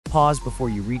pause before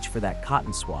you reach for that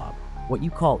cotton swab. What you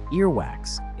call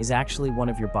earwax is actually one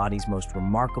of your body's most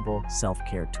remarkable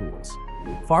self-care tools.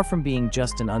 Far from being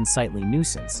just an unsightly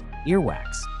nuisance,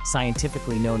 earwax,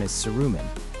 scientifically known as cerumen,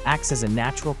 acts as a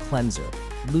natural cleanser,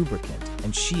 lubricant,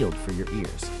 and shield for your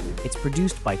ears. It's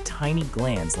produced by tiny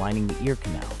glands lining the ear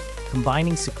canal,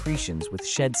 combining secretions with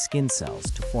shed skin cells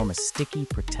to form a sticky,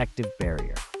 protective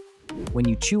barrier. When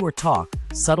you chew or talk,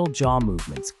 subtle jaw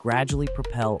movements gradually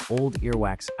propel old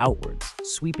earwax outwards,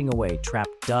 sweeping away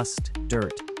trapped dust,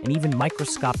 dirt, and even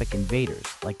microscopic invaders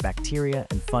like bacteria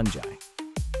and fungi.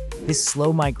 This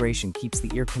slow migration keeps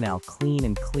the ear canal clean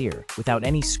and clear without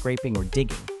any scraping or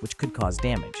digging, which could cause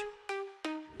damage.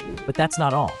 But that's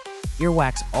not all.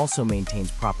 Earwax also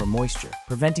maintains proper moisture,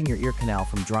 preventing your ear canal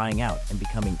from drying out and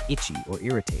becoming itchy or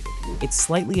irritated. Its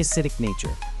slightly acidic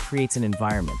nature creates an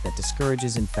environment that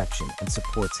discourages infection and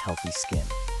supports healthy skin.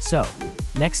 So,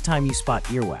 next time you spot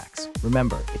earwax,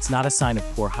 remember, it's not a sign of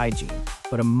poor hygiene,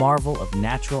 but a marvel of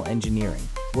natural engineering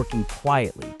working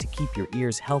quietly to keep your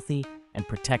ears healthy and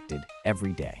protected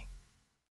every day.